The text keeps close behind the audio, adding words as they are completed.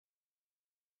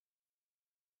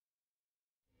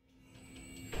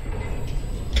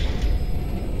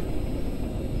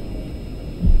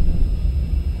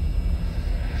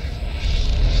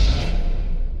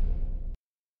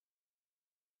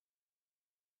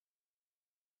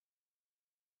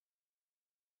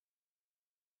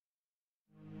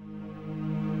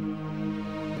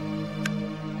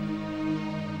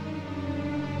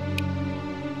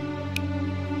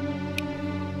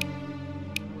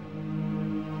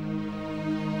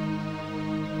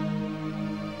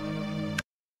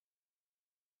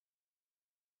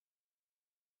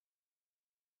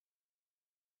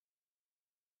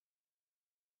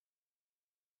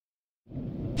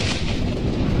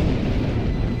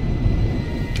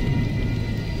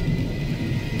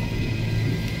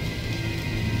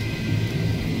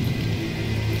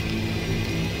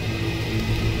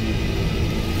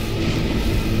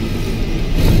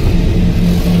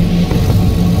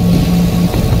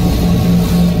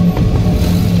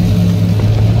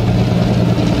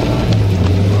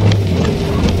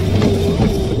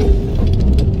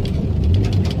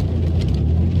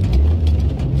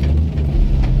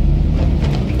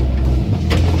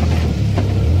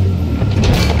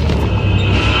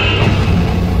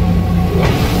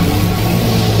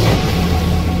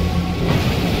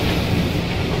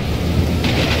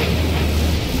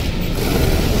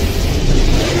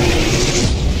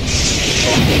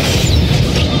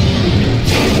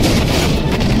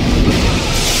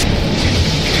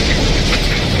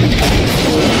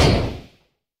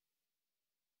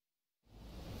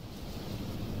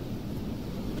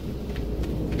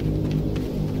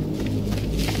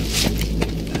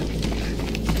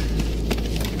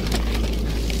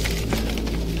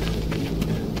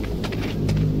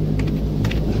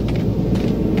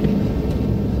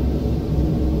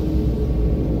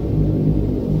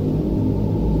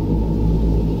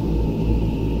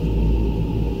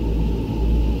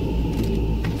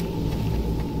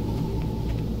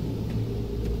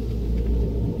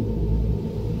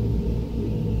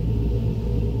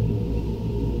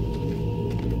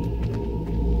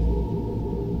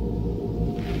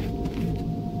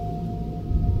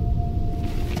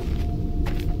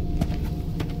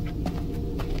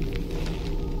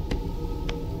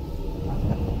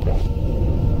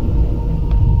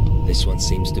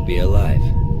seems to be alive.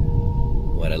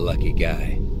 What a lucky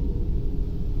guy.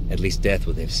 At least death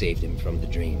would have saved him from the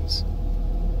dreams.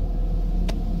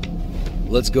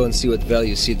 Let's go and see what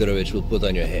value Sidorovich will put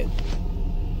on your head.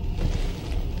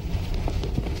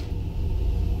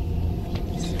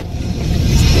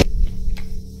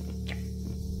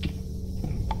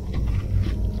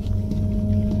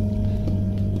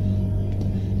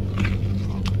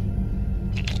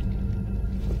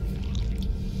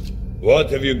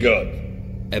 What have you got?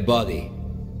 A body.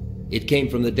 It came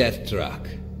from the death truck.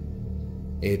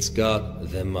 It's got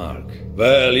the mark.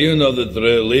 Well, you know the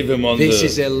drill. Leave him on This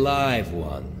is a live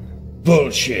one.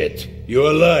 Bullshit! You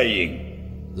are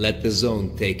lying! Let the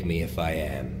zone take me if I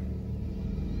am.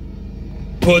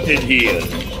 Put it here!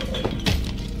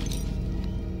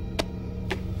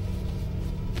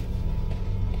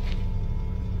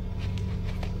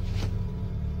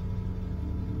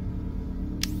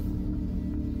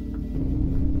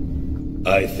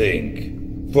 I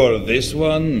think, for this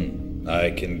one,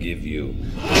 I can give you.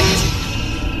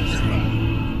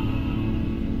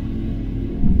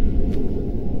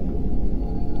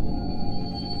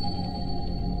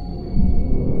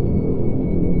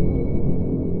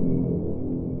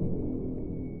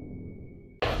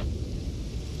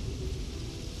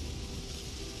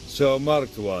 So,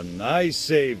 marked one, I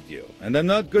saved you, and I'm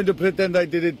not going to pretend I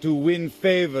did it to win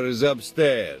favors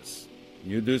upstairs.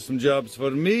 You do some jobs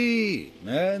for me,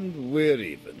 and we're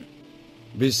even.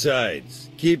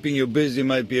 Besides, keeping you busy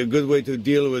might be a good way to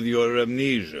deal with your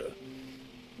amnesia.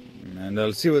 And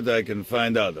I'll see what I can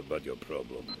find out about your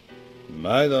problem.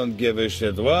 I don't give a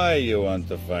shit why you want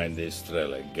to find this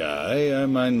S.T.A.L.K.E.R guy. I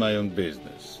mind my own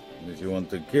business. If you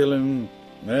want to kill him,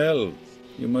 well,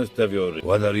 you must have your...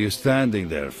 What are you standing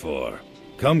there for?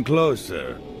 Come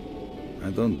closer. I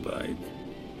don't bite.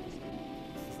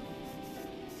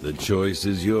 The choice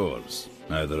is yours.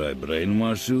 Either I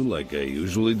brainwash you like I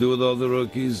usually do with all the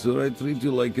rookies, or I treat you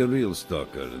like a real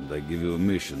stalker and I give you a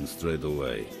mission straight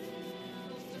away.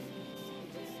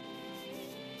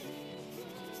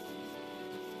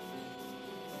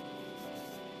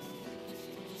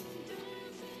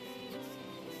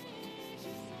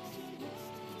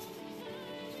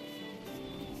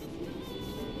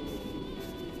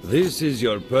 This is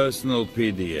your personal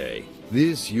PDA.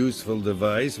 This useful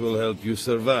device will help you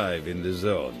survive in the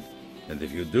zone. And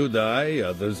if you do die,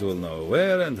 others will know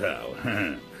where and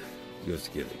how.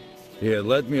 Just kidding. Here,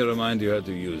 let me remind you how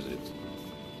to use it.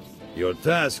 Your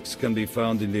tasks can be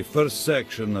found in the first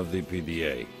section of the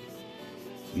PDA.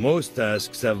 Most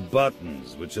tasks have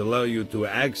buttons which allow you to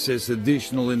access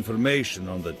additional information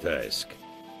on the task.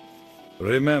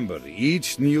 Remember,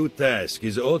 each new task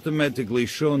is automatically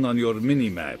shown on your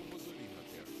minimap.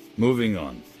 Moving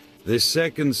on. The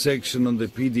second section on the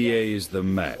PDA is the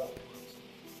map.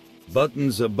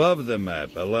 Buttons above the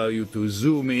map allow you to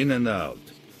zoom in and out.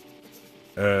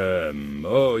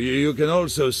 You can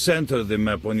also center the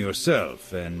map on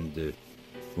yourself, and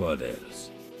what else?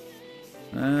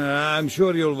 I'm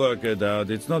sure you'll work it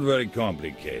out. It's not very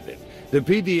complicated. The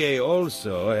PDA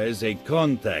also has a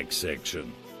contact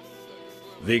section.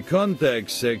 The contact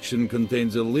section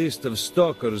contains a list of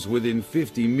stalkers within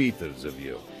 50 meters of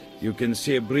you. You can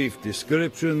see a brief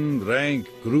description, rank,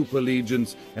 group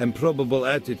allegiance, and probable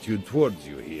attitude towards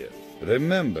you here.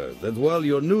 Remember that while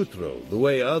you're neutral, the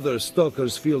way other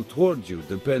stalkers feel towards you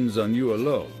depends on you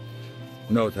alone.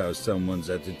 Note how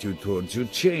someone's attitude towards you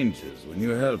changes when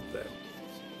you help them.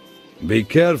 Be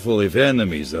careful if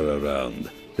enemies are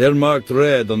around. They're marked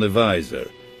red on the visor.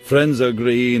 Friends are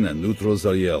green and neutrals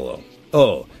are yellow.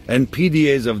 Oh, and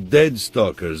PDAs of dead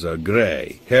stalkers are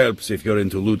gray. Helps if you're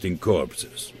into looting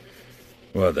corpses.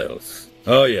 What else?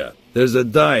 Oh yeah, there's a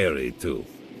diary too.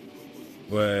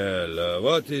 Well,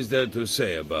 what is there to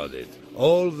say about it?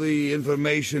 All the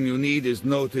information you need is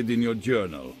noted in your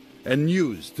journal. And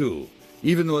news too.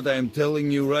 Even what I am telling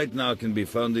you right now can be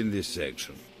found in this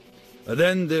section.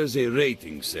 Then there's a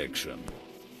rating section.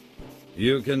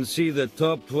 You can see the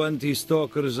top 20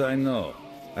 stalkers I know.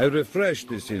 I refresh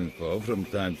this info from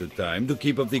time to time to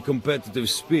keep up the competitive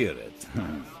spirit.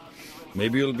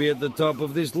 Maybe you'll be at the top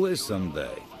of this list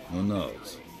someday. Who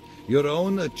knows? Your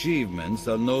own achievements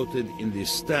are noted in the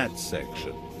stats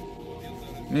section.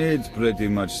 It's pretty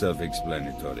much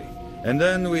self-explanatory. And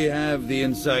then we have the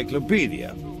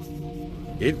encyclopedia.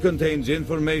 It contains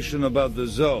information about the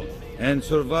zone and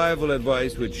survival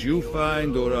advice which you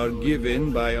find or are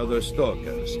given by other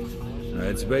stalkers.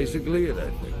 That's basically it, I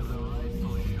think.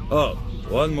 Oh,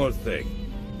 one more thing.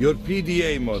 Your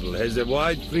PDA model has a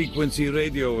wide-frequency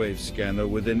radio wave scanner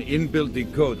with an inbuilt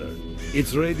decoder.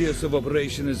 Its radius of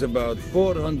operation is about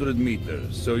 400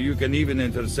 meters, so you can even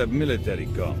intercept military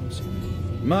comms.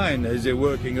 Mine has a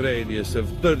working radius of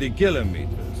 30 kilometers,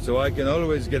 so I can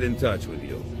always get in touch with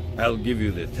you. I'll give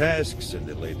you the tasks and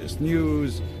the latest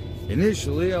news.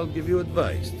 Initially, I'll give you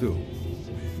advice, too.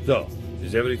 So,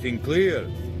 is everything clear?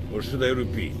 Or should I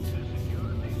repeat?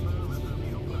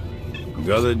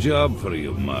 Got a job for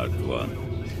you, Mark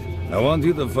 1. I want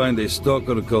you to find a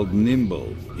stalker called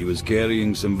Nimble. He was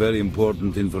carrying some very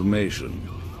important information.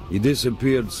 He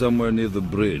disappeared somewhere near the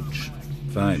bridge.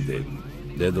 Find him.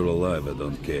 Dead or alive, I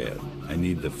don't care. I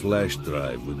need the flash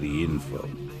drive with the info.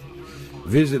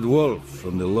 Visit Wolf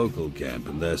from the local camp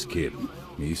and ask him.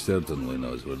 He certainly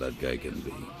knows where that guy can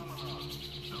be.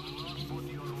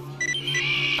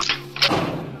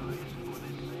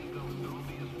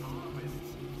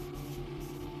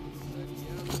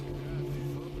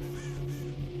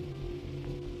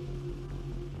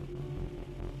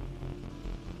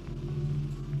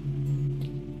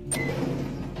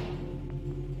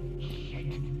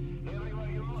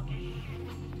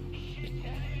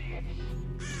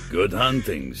 Good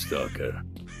hunting, Stalker.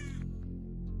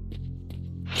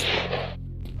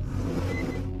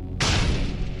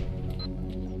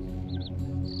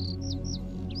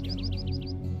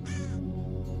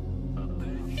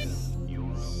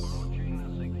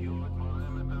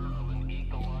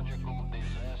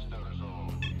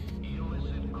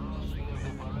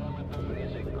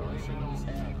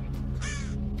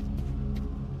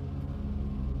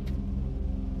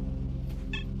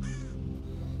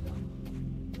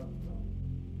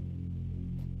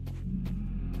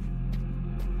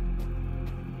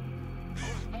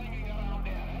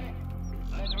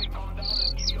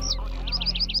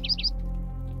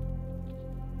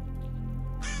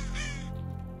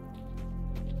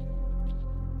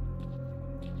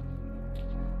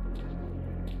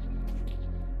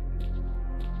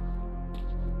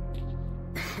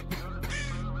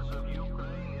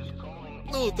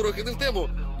 Ну, трохи не в тему,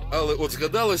 але от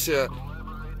згадалося...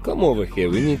 Come over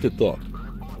here, we need to talk.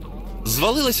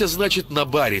 Звалилася, значить, на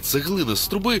барі цеглина з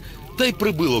труби та й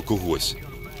прибило когось.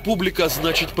 Публіка,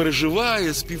 значить,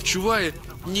 переживає, співчуває.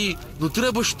 Ні, ну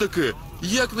треба ж таке,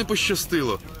 як не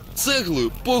пощастило.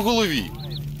 Цеглою по голові.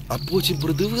 А потім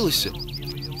придивилися.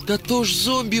 Та то ж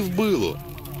зомбі вбило.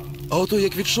 А ото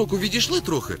як від шоку відійшли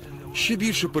трохи, ще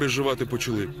більше переживати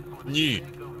почали. Ні,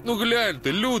 ну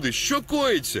гляньте, люди, що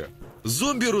коїться?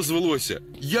 Зомбі розвелося,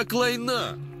 як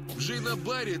лайна. Вже й на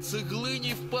барі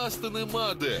цеглині впасти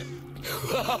нема де.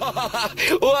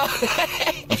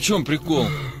 А в чем прикол?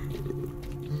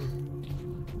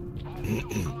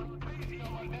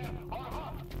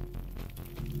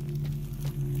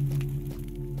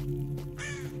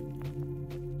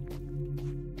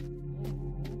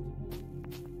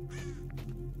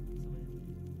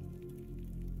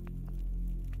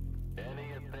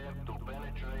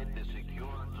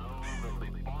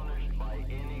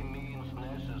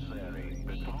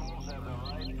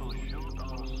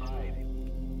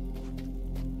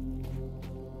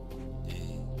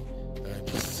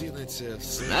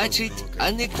 Значить,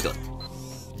 анекдот.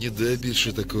 Ніде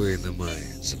більше такої немає.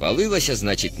 Звалилася,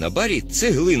 значить, на барі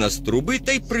цеглина з труби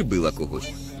та й прибила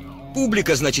когось.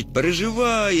 Публіка, значить,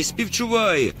 переживає,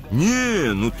 співчуває.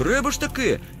 Ні, ну треба ж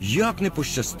таке, як не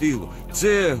пощастило.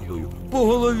 Цеглою, по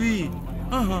голові.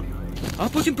 Ага. А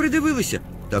потім придивилися.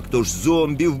 Так то ж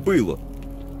зомбі вбило.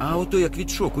 А ото як від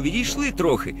шоку відійшли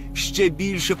трохи, ще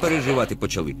більше переживати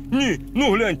почали. Ні,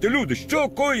 ну гляньте, люди, що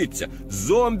коїться?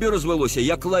 Зомбі розвелося,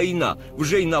 як лайна.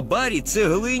 Вже й на барі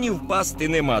цеглині впасти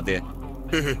нема де.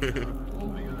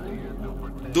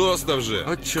 Доста вже.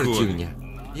 От чортівня.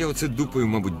 Я оце дупою,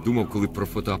 мабуть, думав, коли про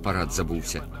фотоапарат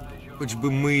забувся. Хоч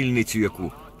би мильницю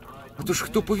яку. А то ж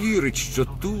хто повірить, що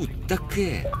тут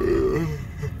таке?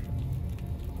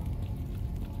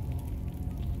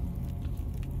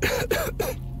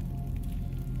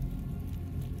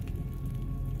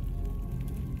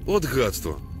 От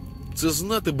гадство. Це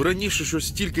знати б раніше, що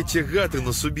стільки тягати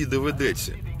на собі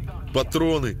доведеться.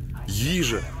 Патрони,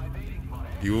 їжа.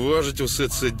 І важить усе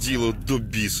це діло до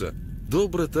біса.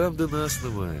 Добре там, де нас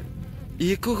немає. І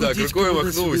якого Так, дідька рукою мене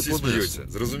махнув, сюди усі понесло? сміються.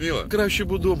 Зрозуміло? Краще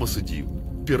б удома сидів.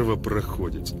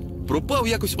 Первопроходець. Пропав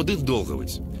якось один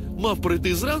долговець. Мав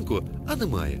прийти зранку, а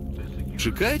немає.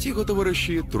 Чекають його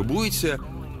товариші, турбуються.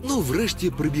 Ну, врешті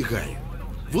прибігає.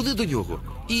 Вони до нього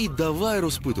і давай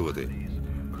розпитувати.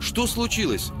 Что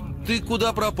случилось? Ты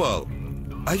куда пропал?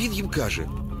 А він їм каже: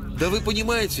 да вы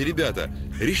понимаете, ребята,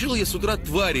 решил я с утра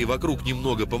тварей вокруг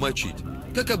немного помочить.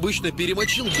 Как обычно,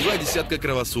 перемочил 2 десятка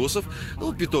кровососов,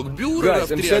 ну, пяток бюреров,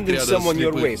 3 отряда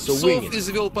слепых псов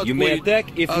извел под бой,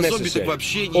 а зомби так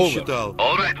вообще не считал.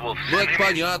 Ну, это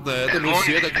понятно, это мы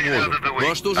все так можем.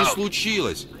 Ну, а что же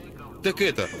случилось? Так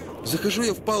это, захожу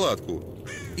я в палатку,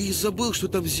 и забыл, что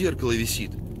там зеркало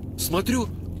висит. Смотрю,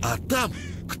 а там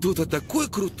кто-то такой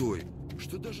крутой,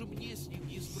 что даже мне с ним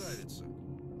не справиться.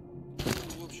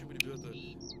 Ну, в общем, ребята,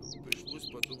 пришлось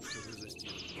потом что-то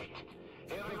застегнуть.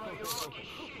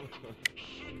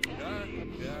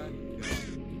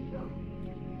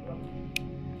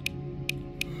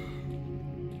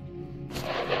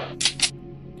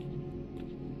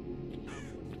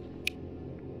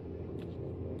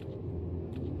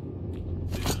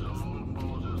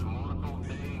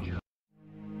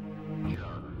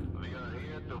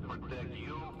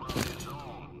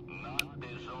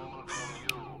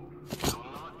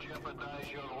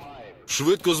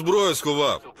 Швидко зброю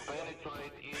сховав.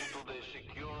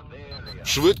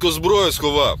 Швидко зброю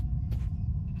сховав.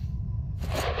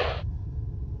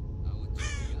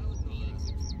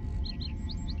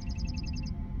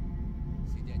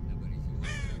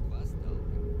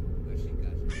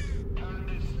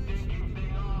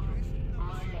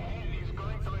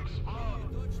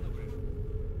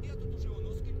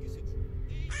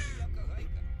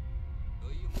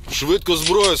 Швидко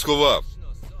зброю сховав.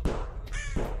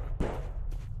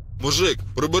 Мужик,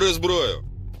 прибери зброю.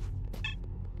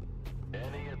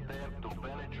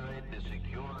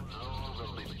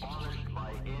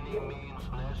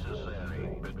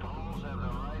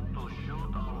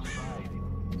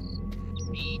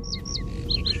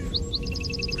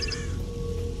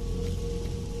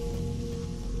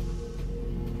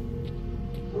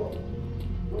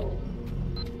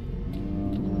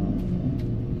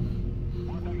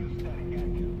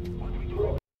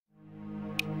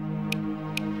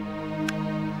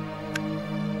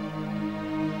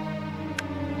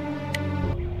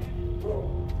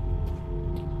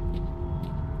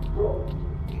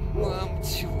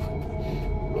 Мамцю,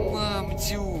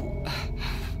 мамцю.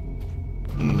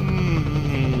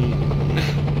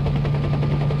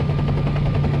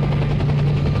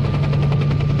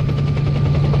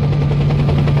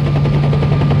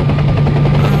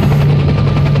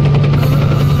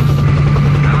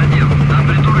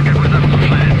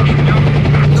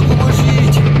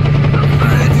 Допоможіть!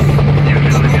 Допоможіть!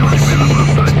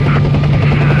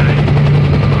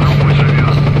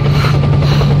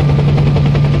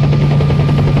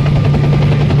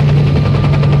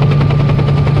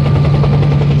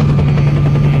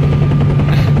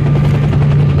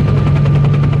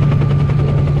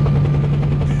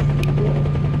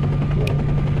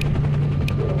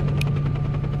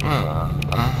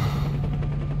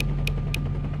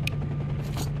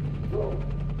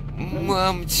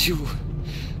 Мамцю,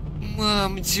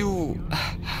 мамцю.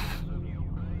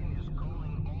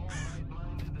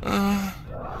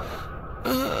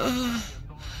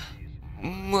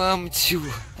 Мамцю,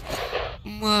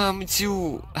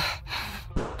 мамцю.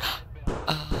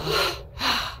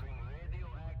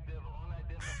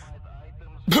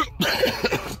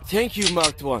 Thank you,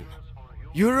 Marked One.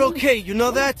 You're okay, you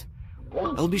know that?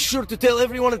 I'll be sure to tell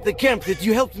everyone at the camp that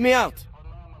you helped me out.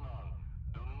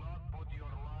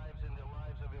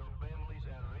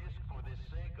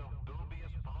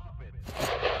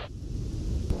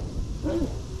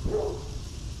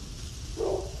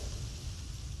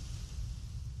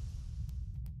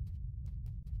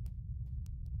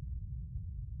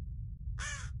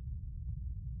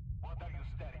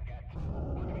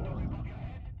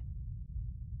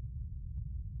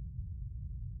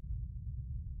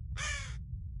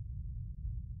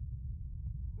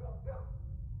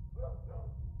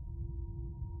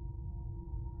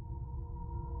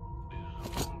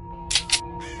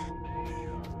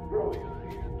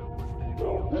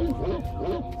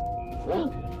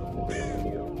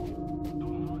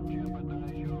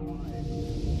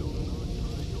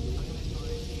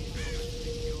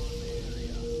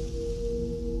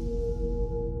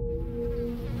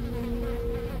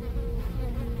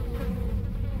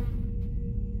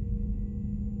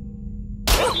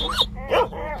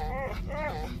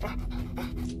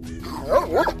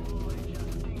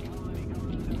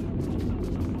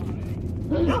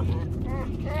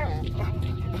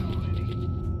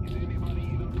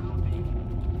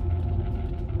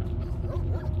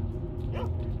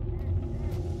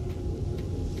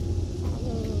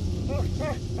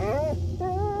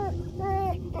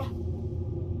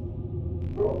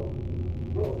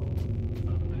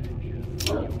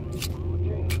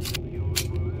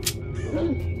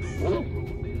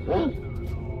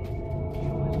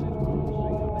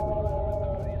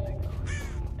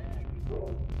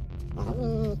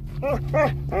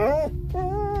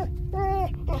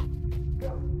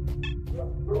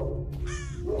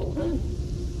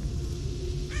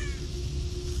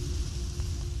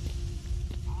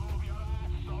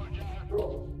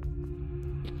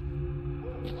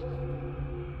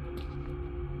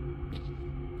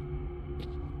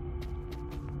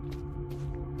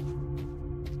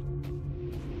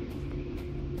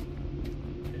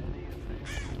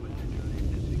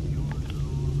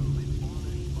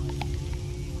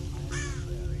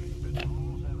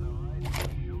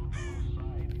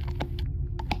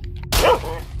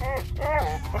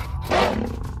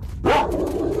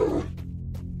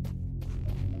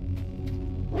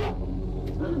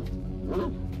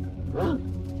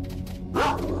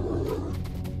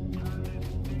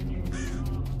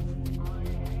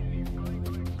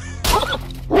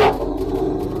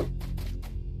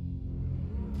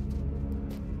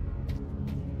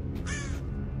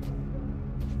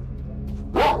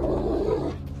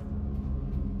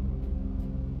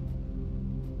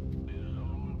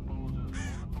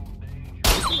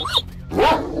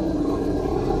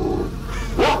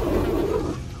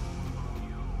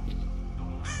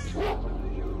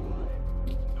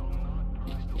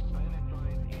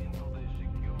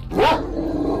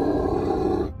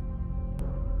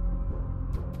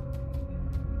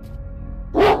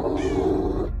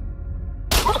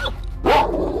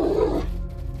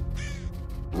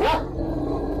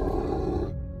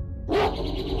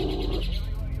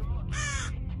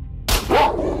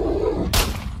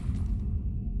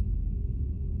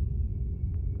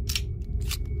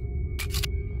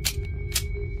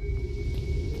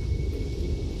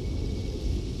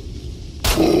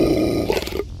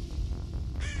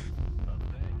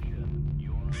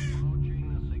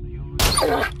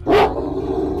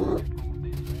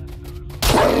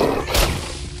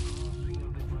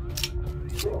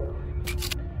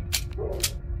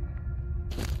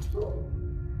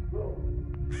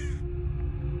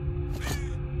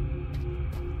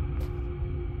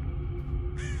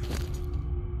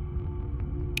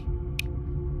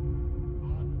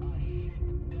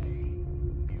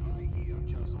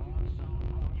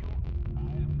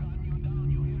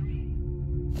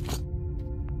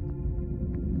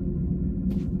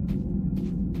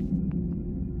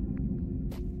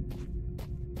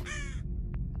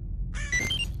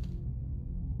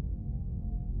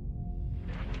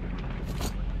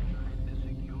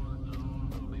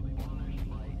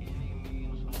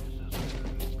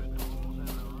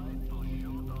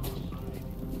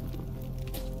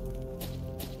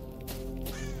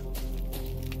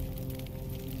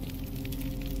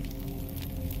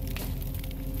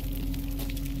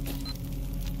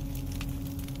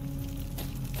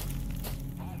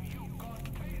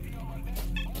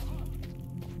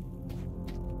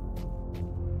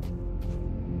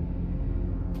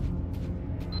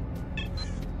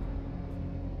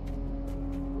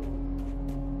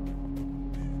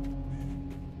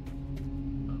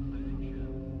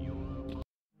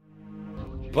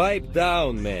 Pipe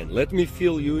down, man. Let me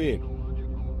fill you in.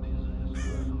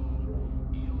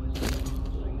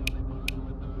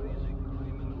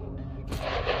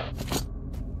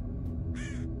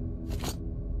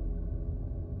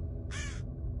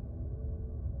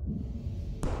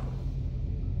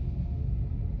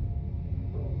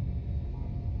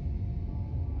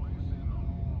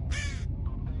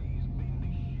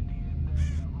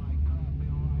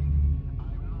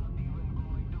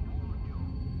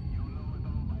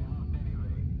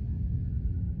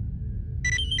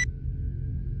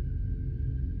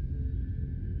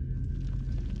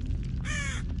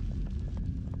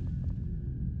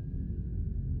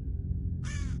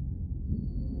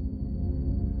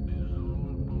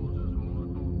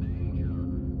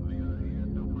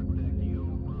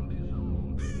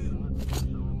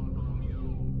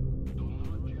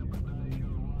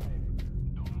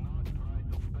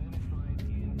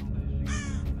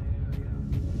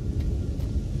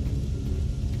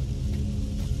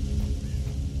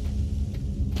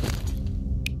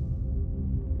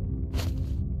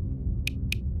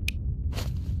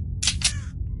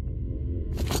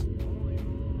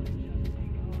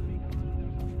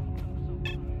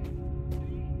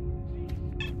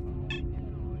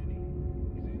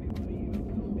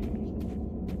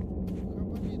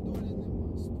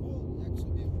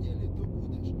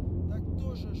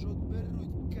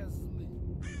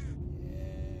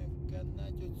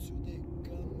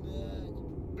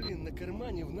 На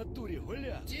кармані в натурі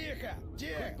голя. Тихо,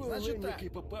 тихо, Значить значит який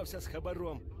так. попався з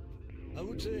хабаром. А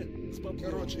лучше з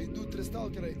баблом. Короче, йдуть три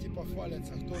сталкера і типа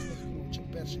хваляться, хто з них круче.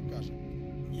 Перший каже: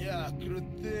 я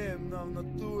крутим на в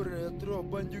натурі, я 3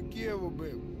 бандюків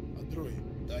убив. А другий: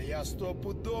 та я 100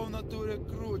 пудов в натурі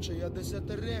круче, я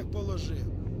 10 положив.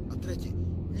 А третій: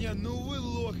 ні, ну ви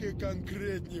лохи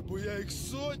конкретні, бо я їх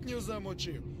 100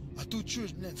 замочив. А тут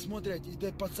чуєш, блядь, смотрять,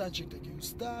 іде пацанчик такий,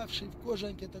 уставший, в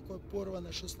кожанці такой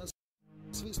порване, щось на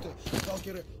свистує.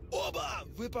 Сталкери оба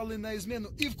випали на ізмену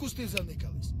і в кусти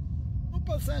заникались. Ну,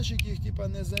 пацанчик їх, типа,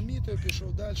 не замітив,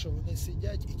 пішов далі, вони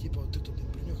сидять і, типа, от тут один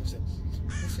принюхався.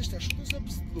 Не слышите, а що за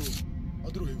бздло?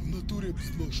 А другий: в натурі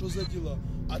бздло, що за діла?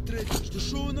 А третій: що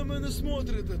що ви на мене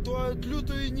смотрите? То от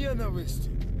лютої ненависті.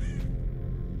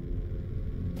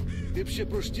 Ти б ще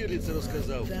про Штірліца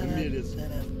розказав, умілець.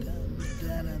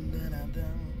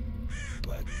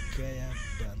 Пока я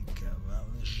банковал,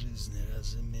 из жизни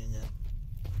разве меня...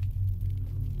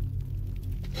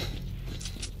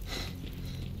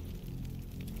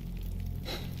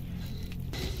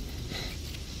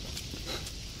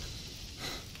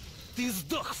 Ти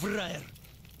здох, фраєр!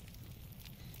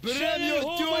 Берем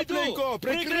його тепленько,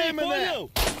 прикрий мене! поняв?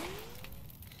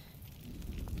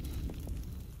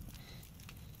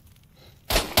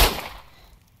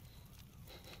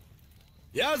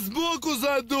 Я збоку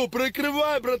зайду,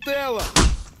 прикривай, брателло!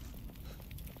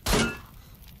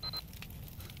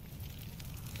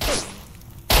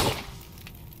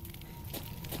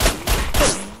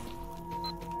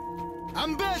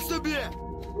 Амбець тобі!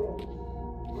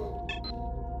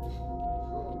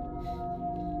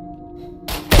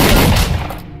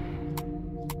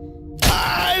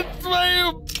 Ай,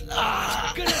 твою...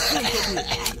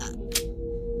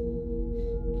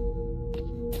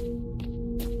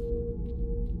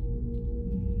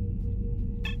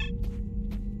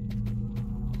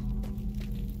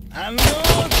 А ну,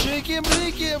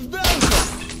 чики-брики, вданку!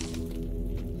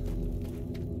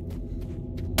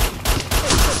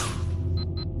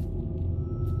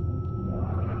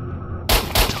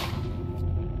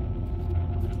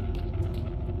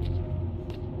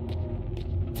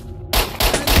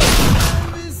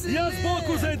 Я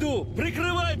збоку зайду!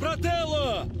 Прикривай,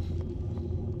 брателло!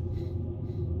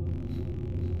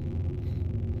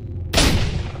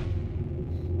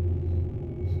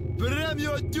 Берем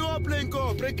його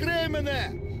тепленько, прикрий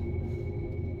мене!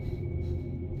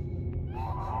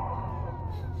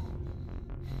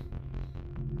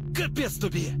 Капець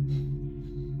тобі!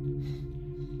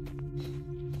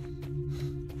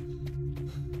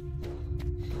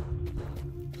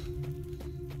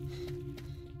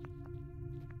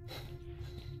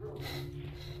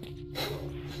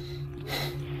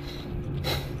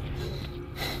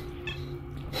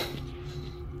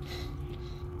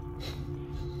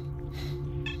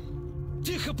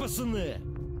 Тихо, пацани!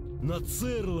 На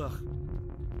цирлах!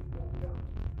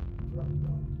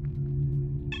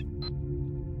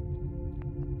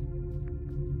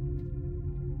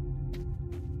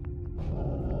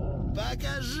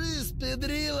 Покажи,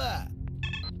 спидрила!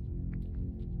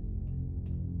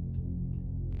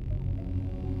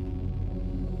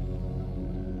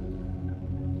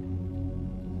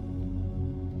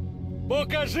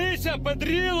 Покажися,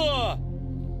 Педріло!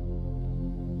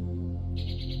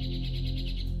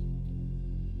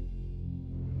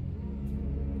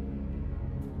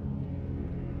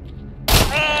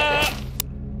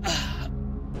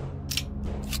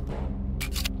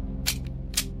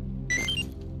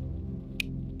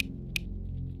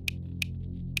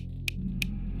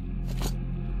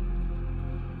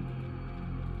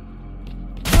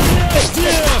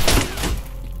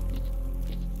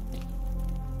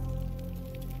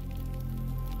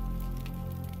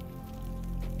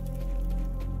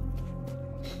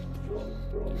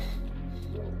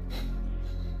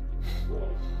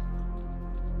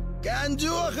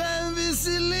 Кандюхаем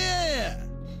веселее!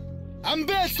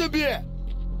 Амбець тобі!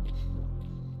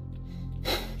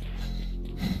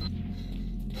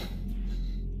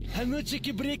 А ну,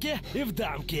 чики-брики і в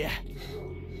дамки!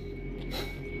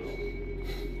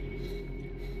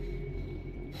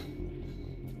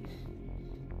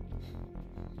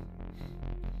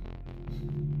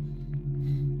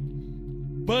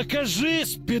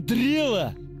 Покажись,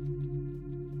 Педрила!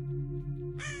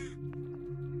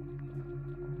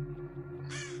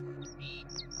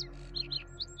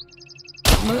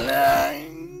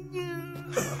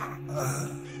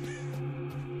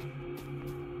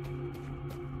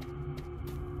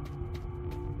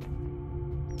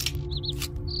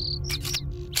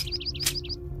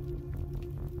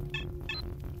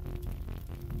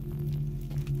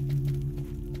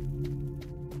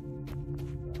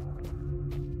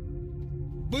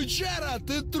 Бычара,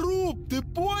 ты труп, ты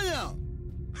понял?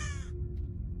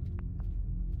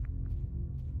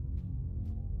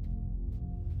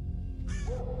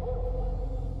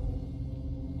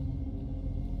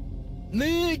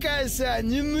 Ныкайся,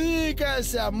 не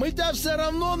ныкайся, мы тебя все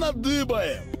равно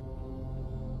надыбаем.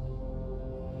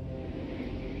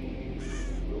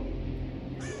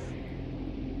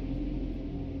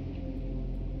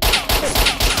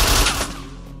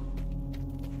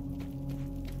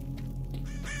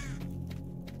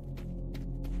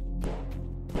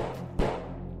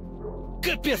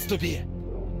 Капець тобі!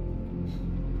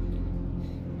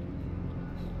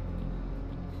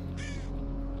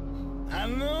 А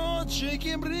ну,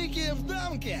 чики-брики в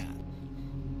дамке!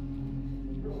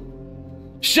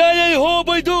 Ща я його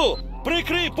обойду!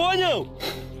 Прикрий, поняв?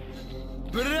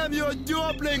 Берем його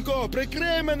тепленько!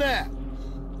 Прикрий мене!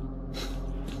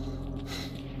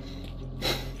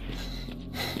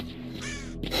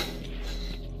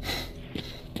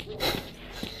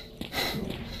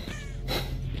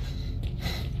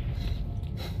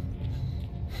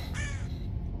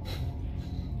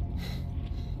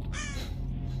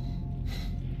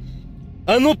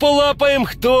 А ну полапаем,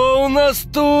 кто у нас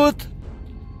тут?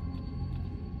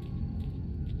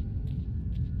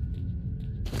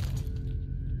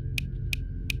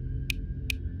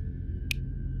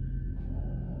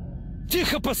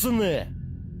 Тихо, пацаны!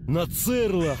 На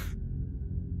цирлах!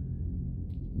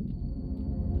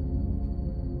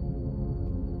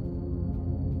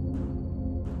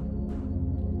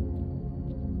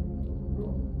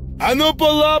 А ну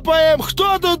полапаем!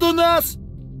 Хто тут у нас?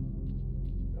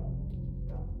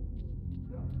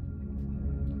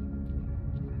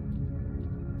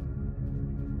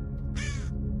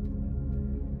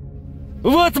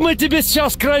 Вот мы тебе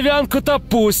сейчас кровянку-то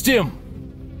пустим!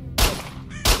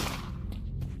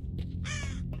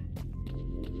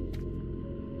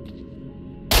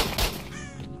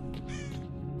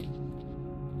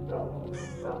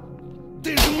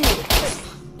 Ти жмур!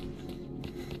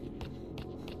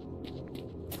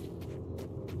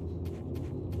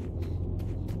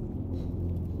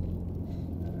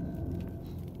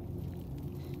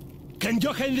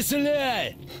 Кондёхань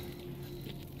веселяй!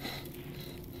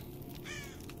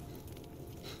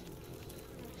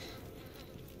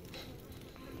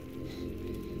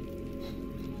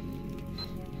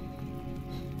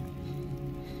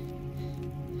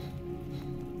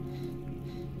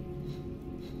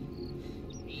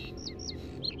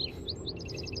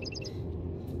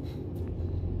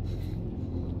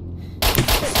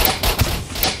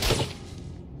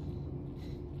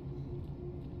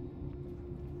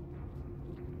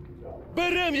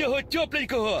 Берем його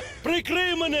тепленького!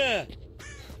 Прикрий мене!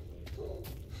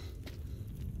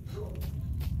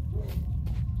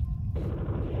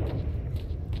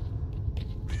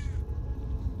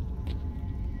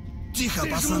 Тихо,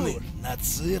 пацани! На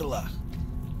цирлах!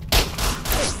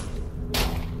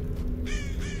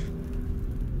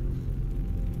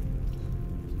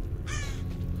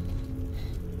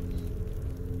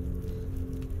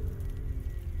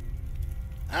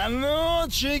 А ну,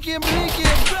 чики-брики,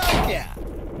 далки!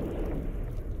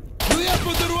 Ну я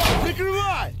подарував,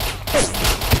 прикривай!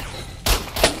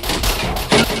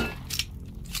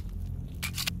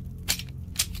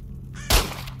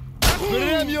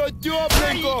 Берем його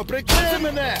тепленько, прикрий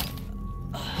мене!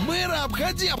 Мира,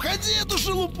 обходи эту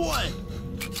шелупой!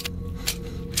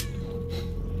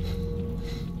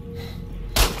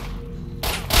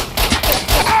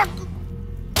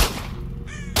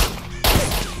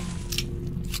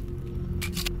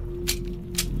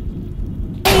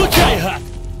 Получай, гад!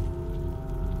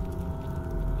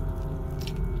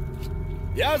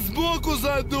 Я сбоку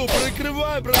зайду,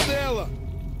 прикрывай, брателло!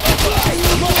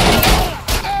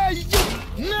 Ай,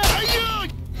 ай!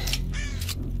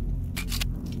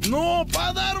 Ну,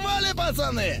 подорвали,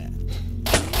 пацаны!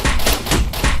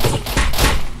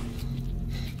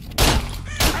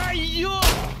 Ай-ё!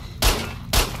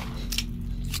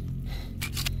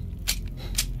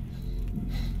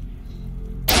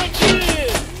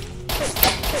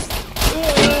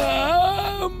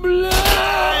 Бля!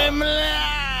 Ай, бля!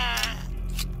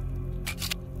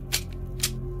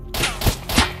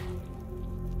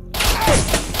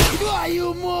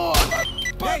 Твою мать!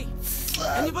 Hey!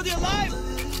 Anybody alive?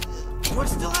 Do I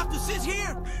still have to sit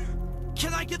here?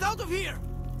 Can I get out of here?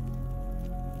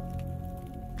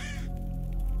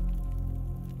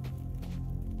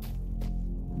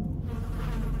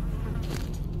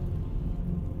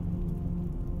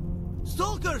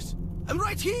 Stalkers! I'm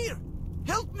right here!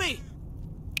 Help me!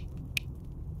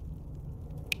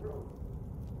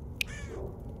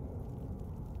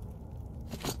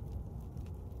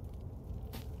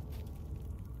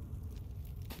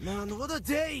 Man, what a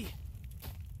day!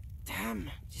 Damn,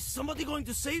 is somebody going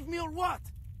to save me or what?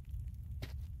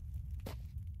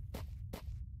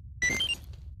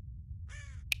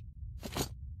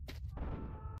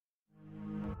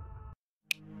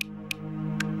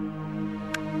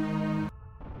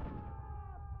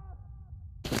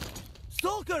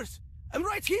 Stalkers! I'm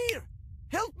right here!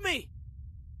 Help me!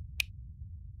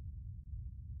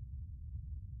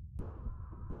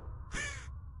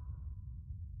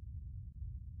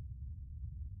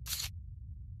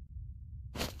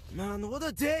 Man, what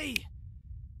a day!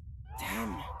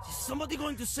 Damn, is somebody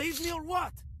going to save me or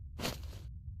what?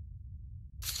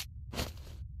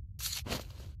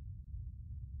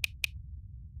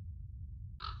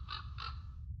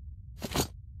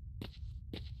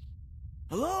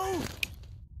 Hello?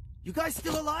 You You guys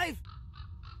still alive?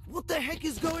 What the heck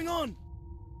is going on?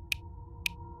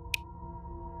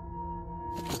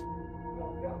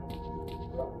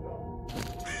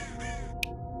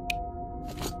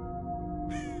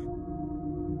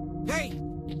 Hey!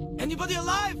 Anybody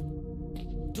alive?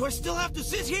 Do I still have to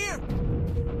sit here?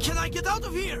 Can I get out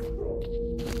of here?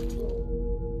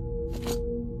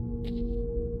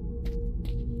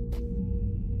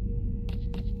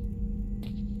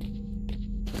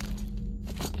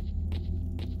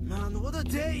 Man, what a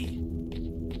day!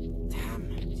 Damn,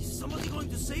 is somebody going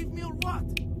to save me or what?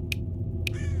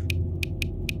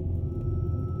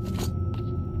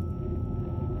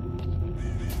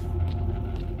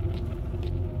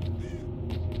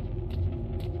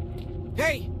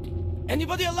 Hey!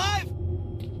 Anybody alive?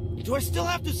 Do I still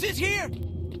have to sit here?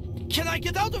 Can I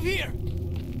get out of here?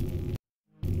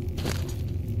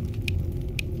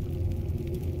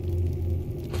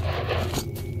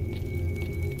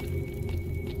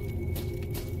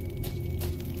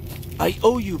 I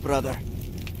owe you, brother.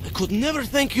 I could never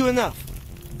thank you enough.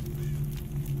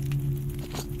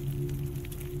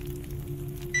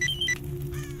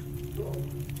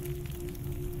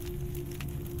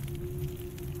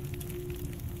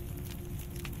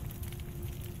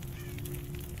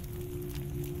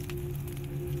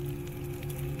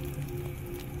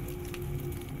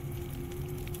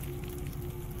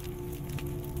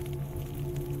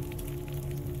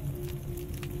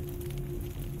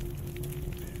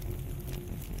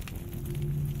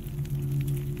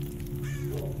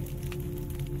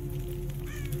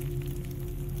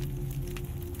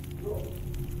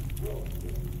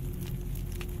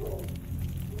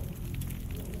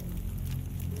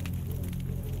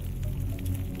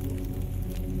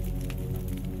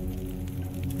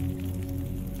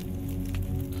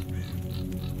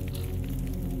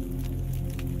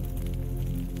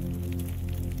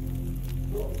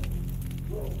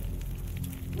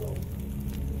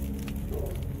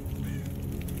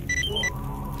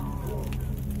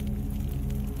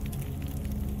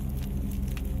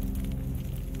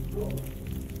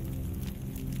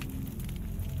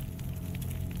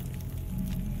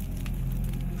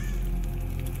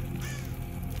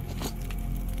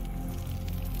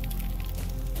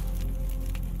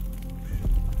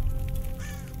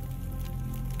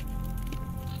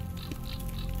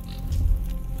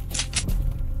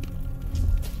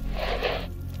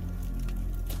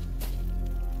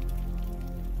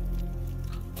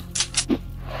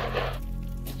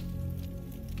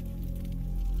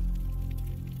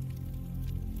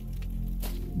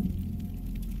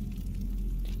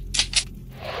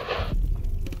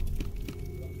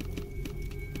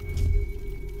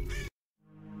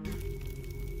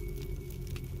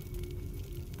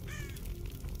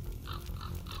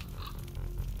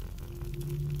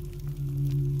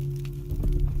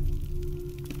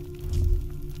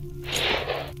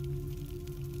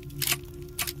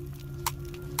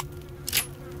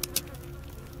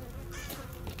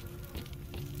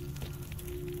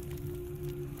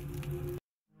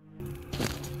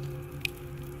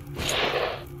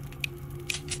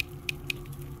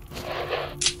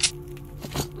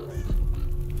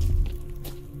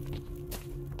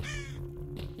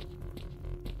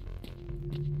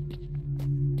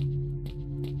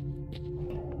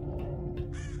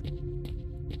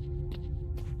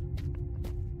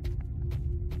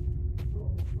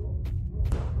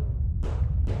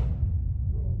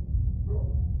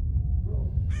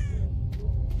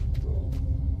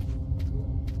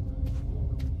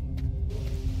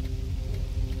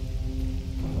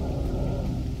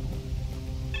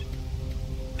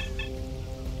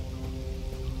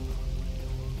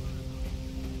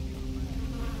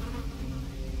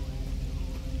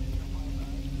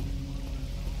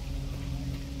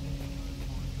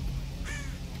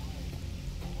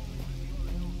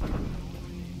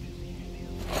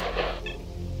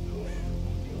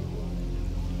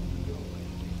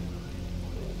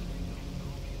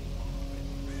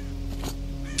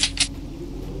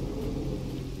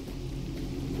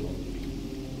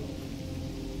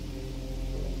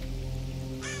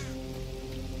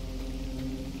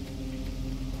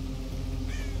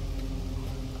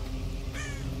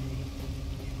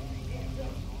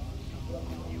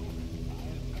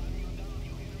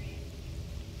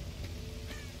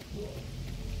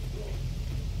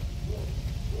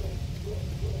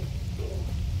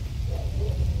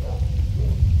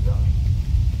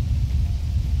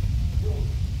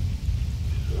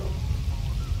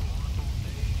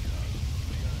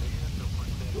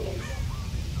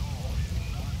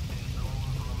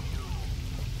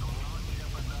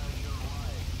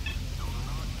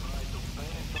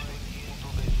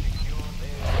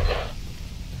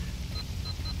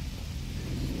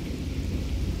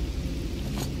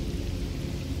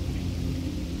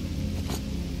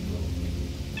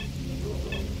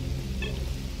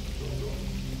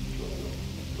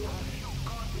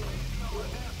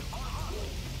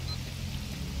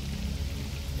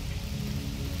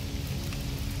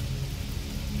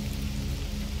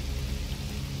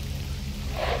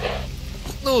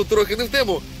 Ну, трохи не в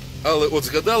тему, але от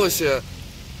згадалося.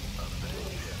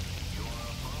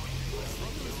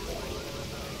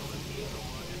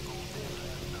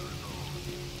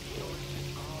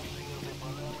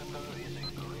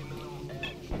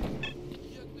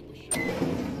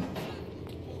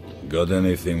 Got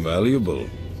anything valuable?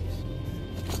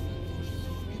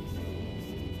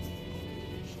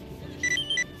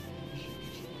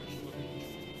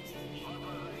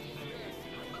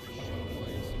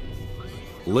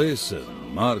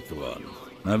 Listen, Mark One.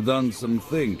 I've done some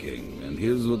thinking, and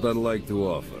here's what I'd like to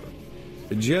offer.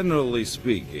 Generally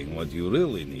speaking, what you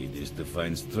really need is to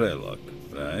find S.T.A.L.K.E.R,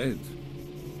 right?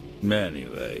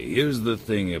 Anyway, here's the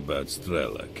thing about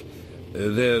S.T.A.L.K.E.R.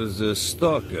 There's a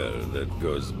stalker that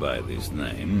goes by this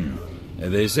name.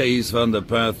 They say he's found a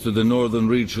path to the northern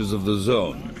reaches of the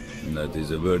zone. That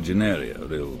is a virgin area, a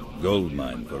real gold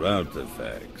mine for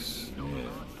artifacts.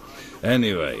 Yeah.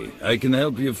 Anyway, I can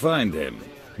help you find him.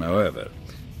 However,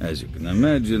 as you can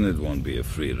imagine, it won't be a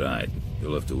free ride.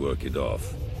 You'll have to work it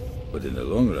off. But in the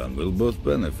long run, we'll both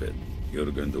benefit.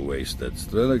 You're going to waste that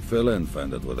S.T.A.L.K.E.R fella and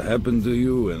find out what happened to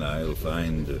you, and I'll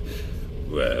find...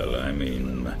 well, I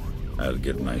mean, I'll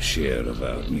get my share of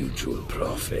our mutual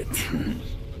profit.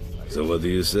 So what do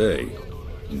you say?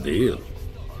 Deal?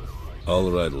 All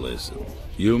right, listen.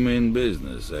 You mean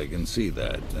business, I can see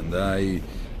that. And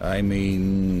I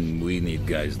mean, we need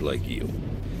guys like you.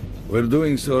 We're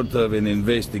doing sort of an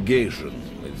investigation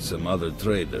with some other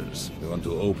traders. We want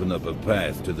to open up a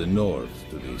path to the north,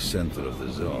 to the center of the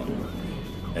zone.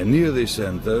 And near the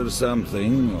center,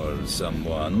 something or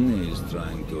someone is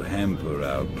trying to hamper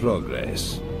our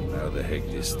progress. How the heck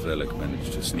this S.T.A.L.K.E.R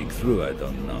managed to sneak through, I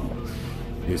don't know.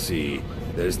 You see,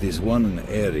 there's this one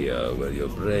area where your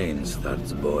brain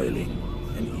starts boiling.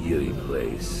 An eerie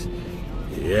place.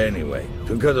 Anyway,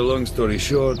 to cut a long story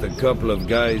short, a couple of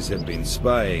guys have been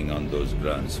spying on those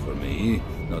grunts for me,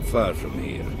 not far from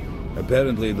here.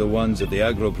 Apparently the ones at the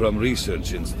Agroprom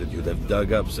Research Institute have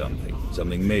dug up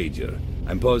something major.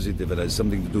 I'm positive it has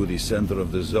something to do with the center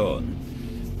of the zone.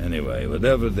 Anyway,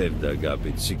 whatever they've dug up,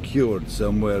 it's secured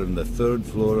somewhere on the 3rd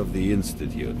floor of the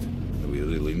Institute. We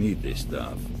really need this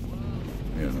stuff.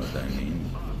 You know what I mean?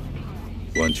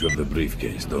 Once you have the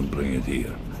briefcase, don't bring it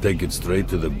here. Take it straight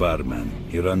to the barman.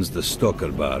 He runs the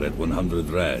S.T.A.L.K.E.R bar at 100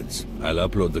 rads. I'll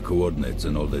upload the coordinates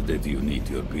and all the data you need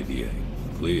to your PDA.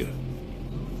 Clear?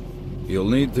 You'll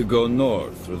need to go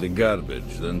north through the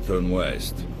garbage, then turn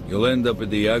west. You'll end up at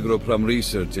the Agroprom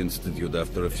Research Institute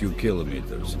after a few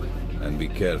kilometers. And be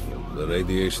careful, the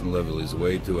radiation level is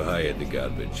way too high at the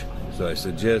garbage. So I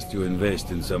suggest you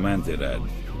invest in some anti-rad.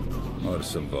 Or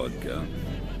some vodka.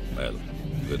 Well,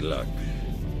 good luck.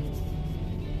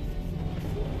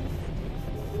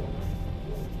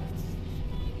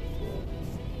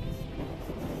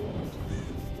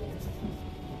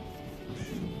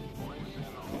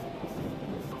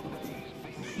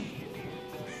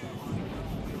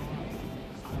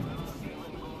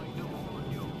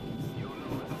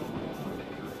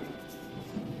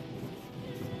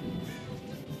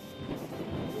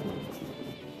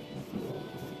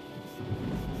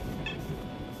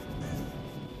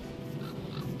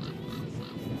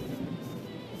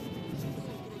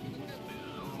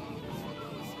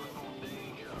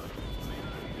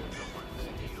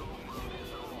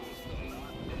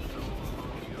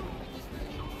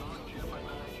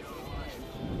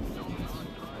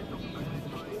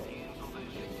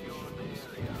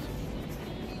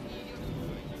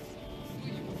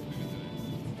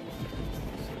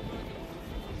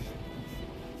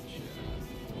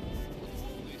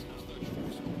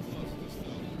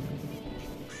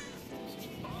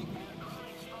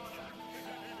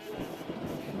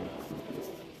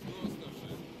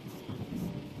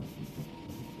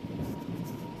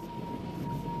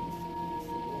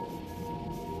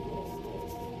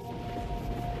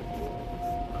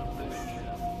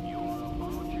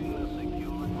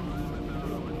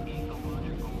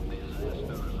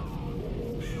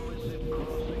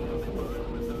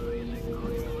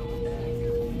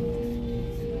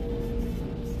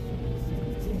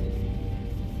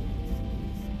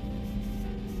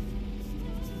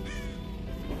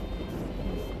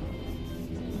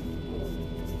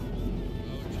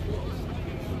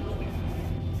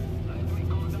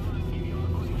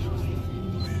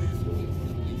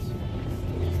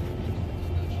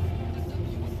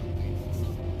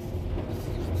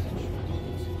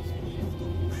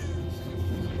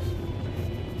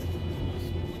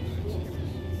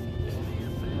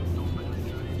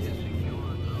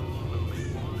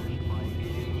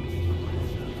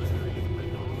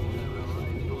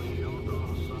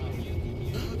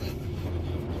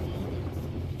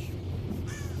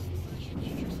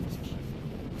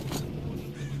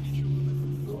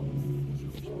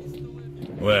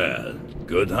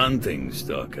 Good hunting,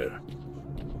 Stalker.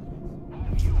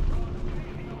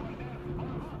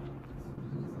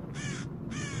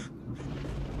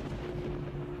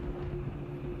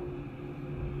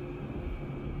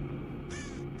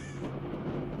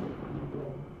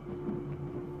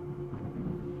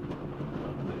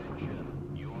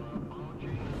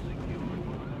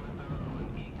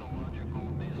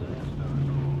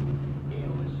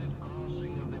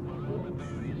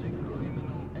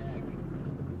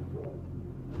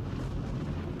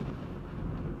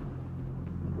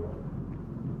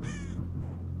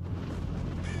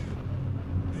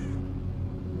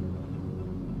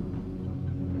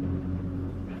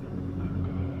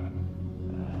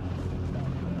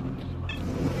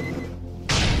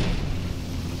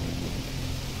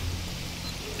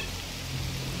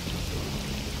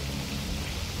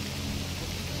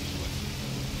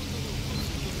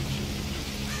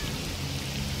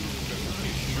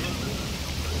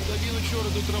 Та він вчора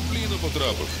до трампліну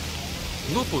потрапив.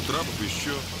 Ну, потрапив і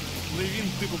що? Не він,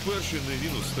 типу, перший, не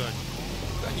він останній.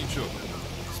 Та нічого.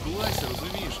 Збулася,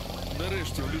 розумієш?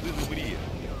 Нарешті в людини мрія.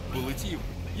 Полетів,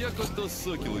 як ото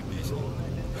сокіл у пісні.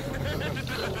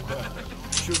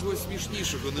 Чогось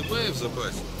смішнішого немає в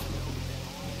запасі?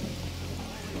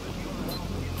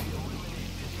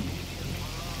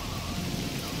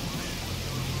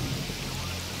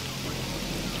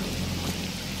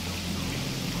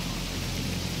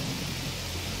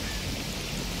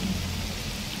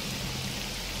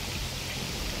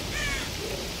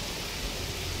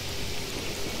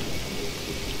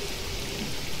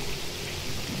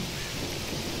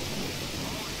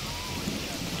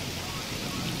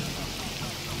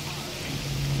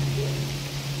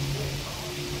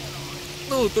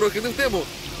 Ну, трохи не в тему,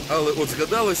 але от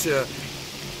згадалося.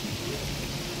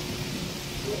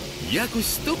 Якось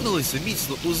стукнулися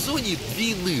міцно у зоні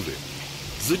дві ниви.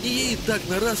 З однієї так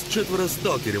нараз 4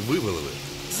 сталкерів вивалили,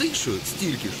 з іншої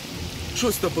стільки ж.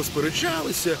 Щось там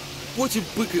посперечалися, потім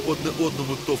пики одне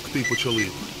одному товкти почали.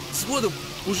 Згодом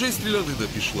уже й стрілянина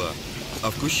пішла. А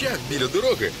в кущах біля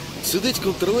дороги сидить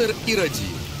контролер і радіє.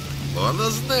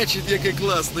 Вона значить, яке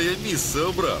класне я місце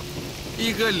обрав.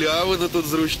 І галявина тут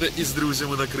зручно із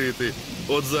друзями накрити.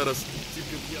 От зараз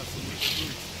тільки м'ясо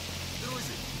приготується.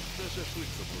 Друзі, на шашлик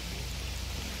запрошую.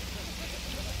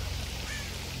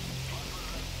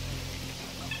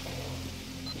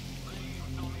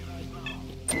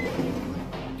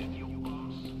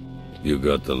 You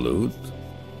got the loot?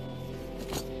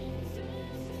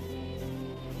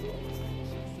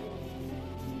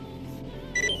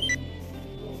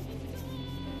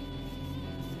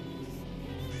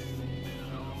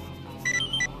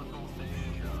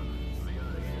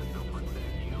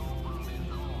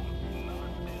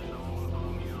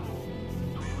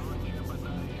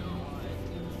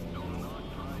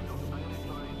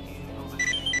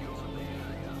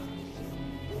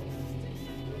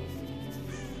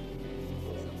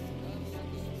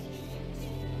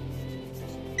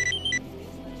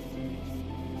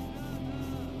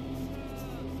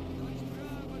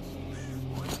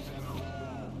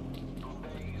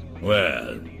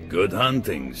 Well, good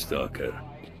hunting, Stalker.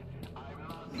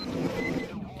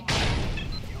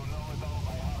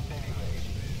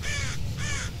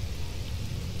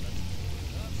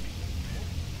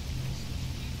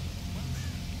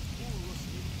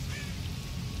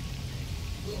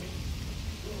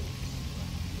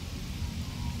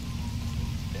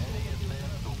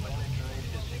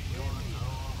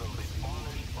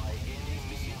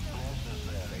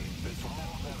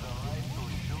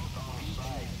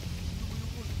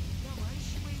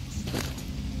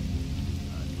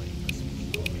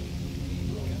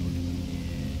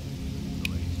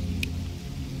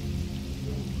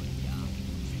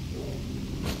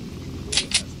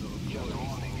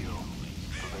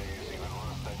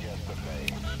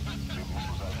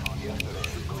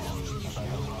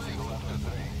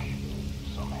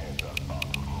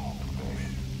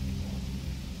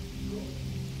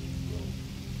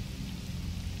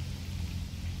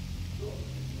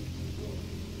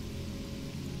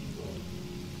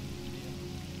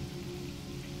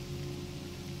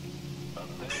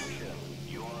 Attention,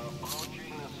 you are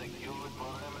approaching the secured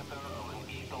perimeter of an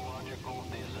ecological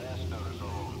disaster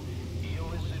zone.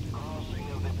 Illicit crossing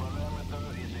of the perimeter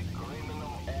is a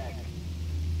criminal act.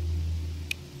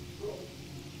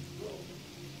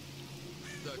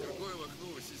 Так, рукою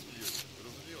махнулись і сміються.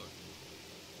 Розуміла?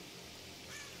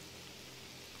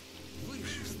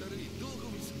 Вирішив старий довго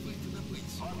вийти на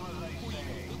пенсію.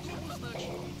 Поїхав додому, значить,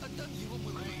 а там його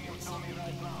минули пацани.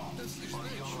 Та всі ж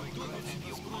знають, що вдома всі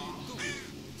на зброї довго.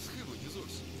 Схилені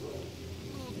зовсім.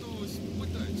 Ну, то ось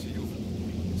питаються його.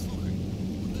 Слухай,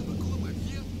 у тебе кулемет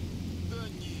є? Та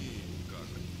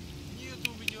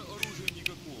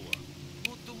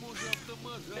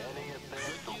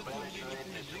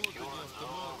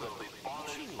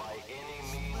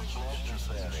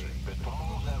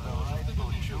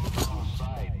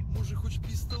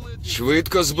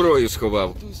Швидко зброю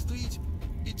сховав. Той стоїть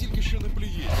і тільки що не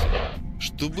плюється.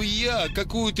 Чтобы я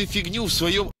какую-то фигню в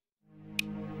своем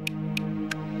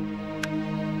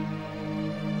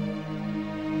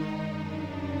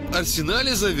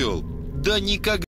арсенале завел? Да никогда.